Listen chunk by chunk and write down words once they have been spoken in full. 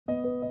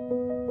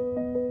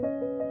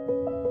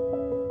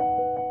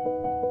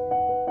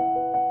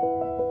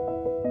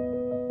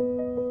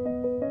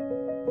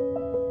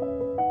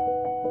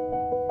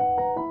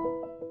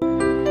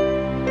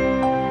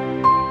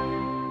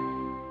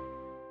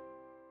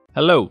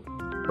Hello,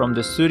 from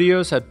the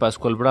studios at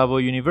Pascual Bravo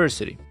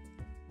University.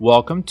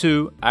 Welcome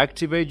to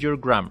Activate Your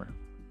Grammar.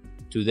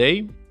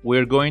 Today,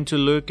 we're going to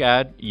look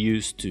at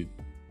used to.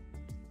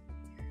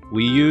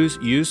 We use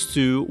used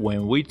to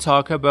when we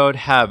talk about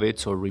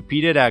habits or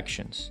repeated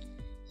actions,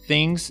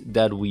 things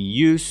that we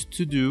used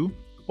to do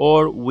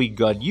or we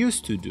got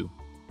used to do,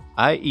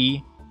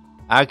 i.e.,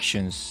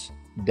 actions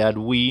that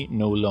we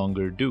no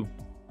longer do.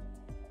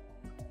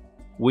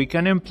 We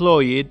can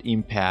employ it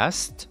in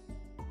past,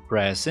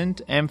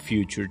 present, and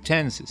future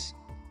tenses.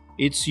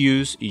 Its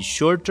use is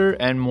shorter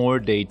and more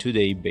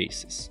day-to-day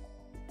basis.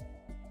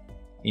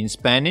 In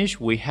Spanish,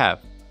 we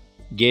have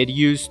get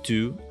used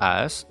to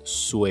as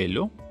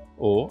suelo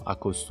o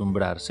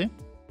acostumbrarse.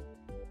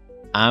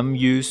 I'm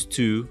used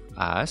to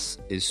as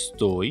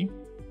estoy,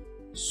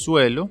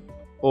 suelo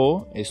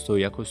o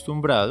estoy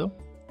acostumbrado,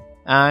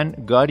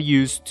 and got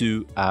used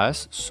to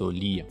as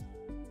solía.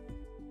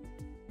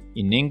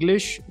 In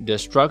English, the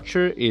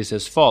structure is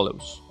as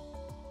follows: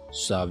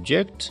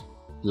 subject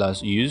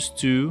plus used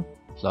to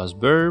plus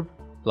verb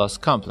plus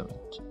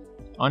complement,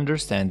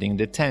 understanding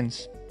the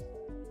tense.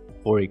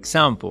 For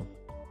example,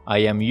 I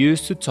am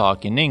used to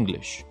talk in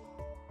English.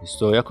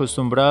 Estoy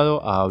acostumbrado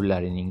a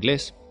hablar en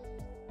inglés.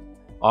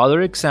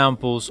 Other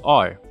examples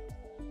are: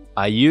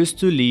 I used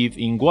to live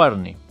in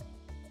Guarne.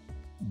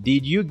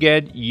 Did you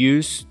get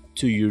used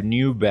to your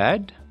new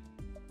bed?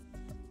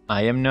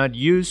 I am not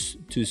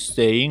used to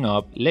staying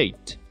up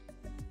late.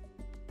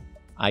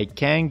 I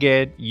can't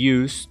get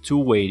used to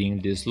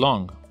waiting this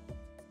long.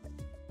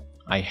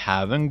 I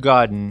haven't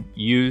gotten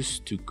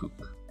used to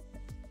cook.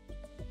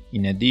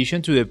 In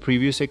addition to the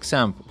previous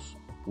examples,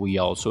 we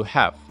also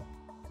have: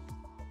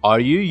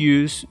 are you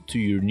used to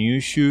your new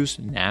shoes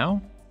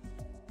now?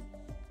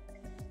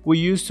 We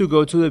used to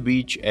go to the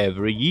beach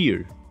every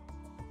year,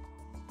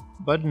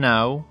 but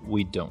now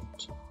we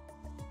don't.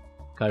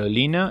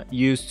 Carolina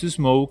used to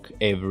smoke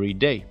every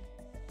day.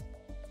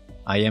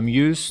 I am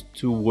used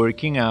to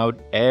working out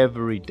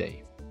every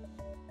day.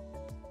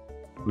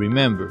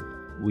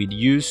 Remember, with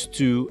used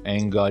to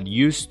and got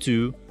used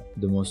to,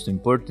 the most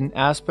important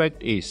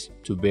aspect is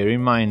to bear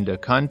in mind the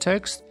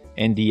context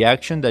and the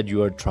action that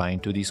you are trying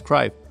to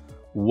describe,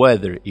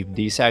 whether if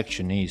this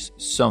action is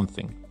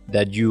something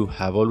that you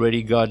have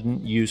already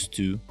gotten used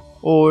to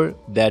or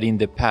that in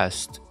the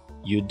past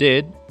you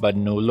did but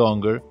no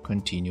longer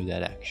continue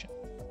that action.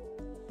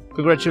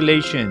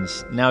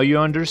 Congratulations! Now you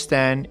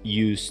understand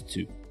used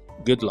to.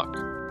 Good luck!